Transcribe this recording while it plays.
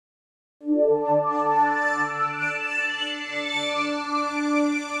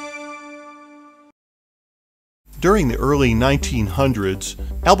During the early 1900s,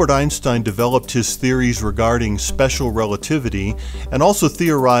 Albert Einstein developed his theories regarding special relativity and also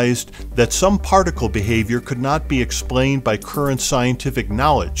theorized that some particle behavior could not be explained by current scientific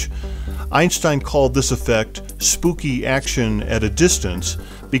knowledge. Einstein called this effect spooky action at a distance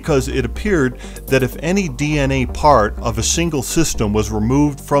because it appeared that if any DNA part of a single system was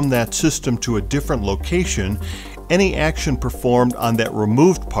removed from that system to a different location, any action performed on that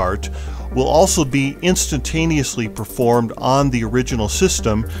removed part will also be instantaneously performed on the original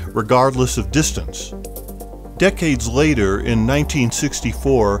system regardless of distance. Decades later, in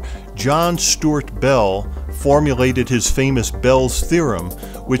 1964, John Stuart Bell formulated his famous Bell's theorem,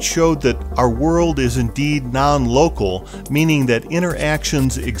 which showed that our world is indeed non-local, meaning that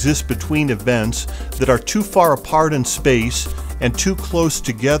interactions exist between events that are too far apart in space and too close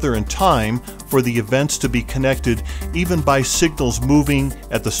together in time for the events to be connected even by signals moving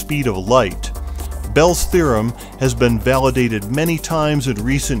at the speed of light. Bell's theorem has been validated many times in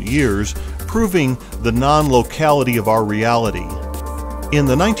recent years, proving the non-locality of our reality. In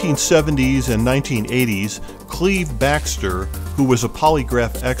the 1970s and 1980s, Cleve Baxter, who was a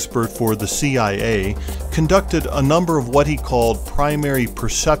polygraph expert for the CIA, conducted a number of what he called primary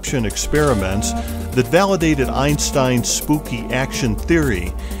perception experiments that validated Einstein's spooky action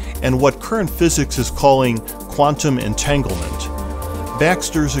theory and what current physics is calling quantum entanglement.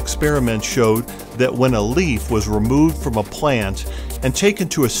 Baxter's experiment showed that when a leaf was removed from a plant and taken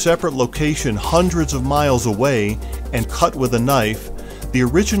to a separate location hundreds of miles away and cut with a knife, the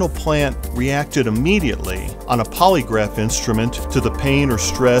original plant reacted immediately on a polygraph instrument to the pain or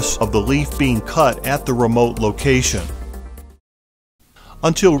stress of the leaf being cut at the remote location.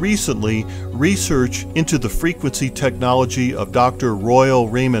 Until recently, research into the frequency technology of Dr. Royal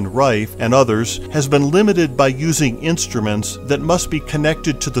Raymond Rife and others has been limited by using instruments that must be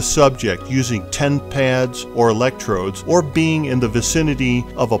connected to the subject using tent pads or electrodes, or being in the vicinity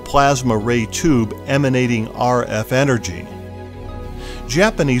of a plasma ray tube emanating RF energy.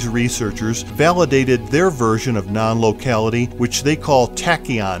 Japanese researchers validated their version of non-locality, which they call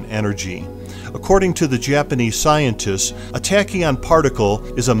tachyon energy. According to the Japanese scientists, a tachyon particle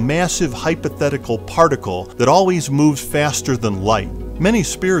is a massive hypothetical particle that always moves faster than light. Many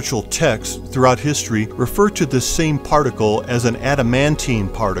spiritual texts throughout history refer to this same particle as an adamantine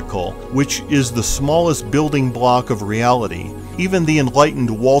particle, which is the smallest building block of reality. Even the enlightened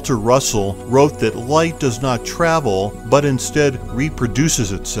Walter Russell wrote that light does not travel, but instead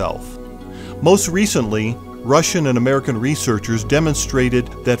reproduces itself. Most recently, Russian and American researchers demonstrated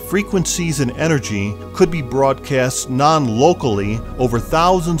that frequencies and energy could be broadcast non-locally over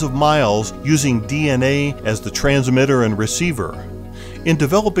thousands of miles using DNA as the transmitter and receiver. In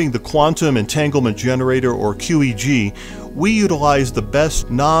developing the Quantum Entanglement Generator, or QEG, we utilized the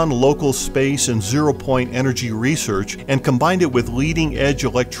best non-local space and zero-point energy research and combined it with leading-edge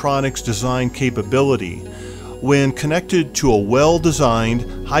electronics design capability. When connected to a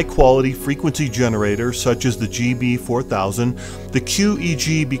well-designed, high-quality frequency generator such as the GB4000, the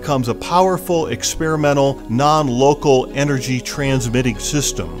QEG becomes a powerful, experimental, non-local energy transmitting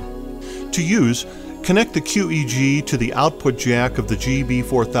system. To use, connect the QEG to the output jack of the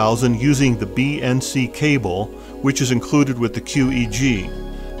GB4000 using the BNC cable, which is included with the QEG.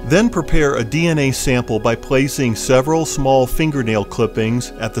 Then prepare a DNA sample by placing several small fingernail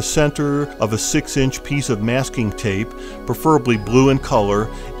clippings at the center of a 6-inch piece of masking tape, preferably blue in color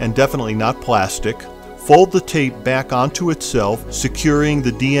and definitely not plastic. Fold the tape back onto itself, securing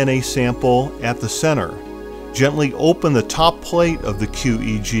the DNA sample at the center. Gently open the top plate of the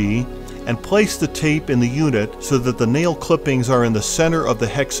QEG and place the tape in the unit so that the nail clippings are in the center of the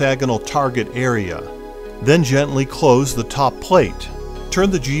hexagonal target area. Then gently close the top plate. Turn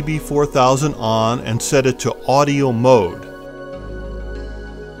the GB4000 on and set it to audio mode.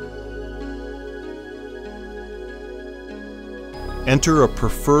 Enter a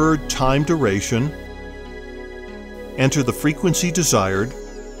preferred time duration. Enter the frequency desired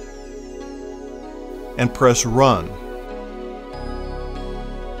and press run.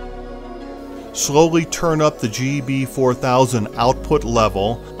 Slowly turn up the GB4000 output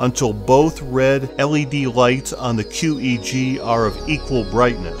level until both red LED lights on the QEG are of equal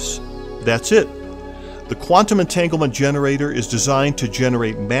brightness. That's it. The Quantum Entanglement Generator is designed to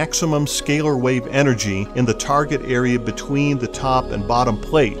generate maximum scalar wave energy in the target area between the top and bottom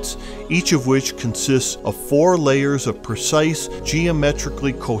plates, each of which consists of 4 layers of precise,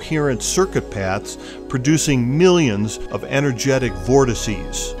 geometrically coherent circuit paths producing millions of energetic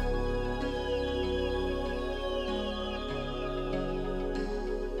vortices.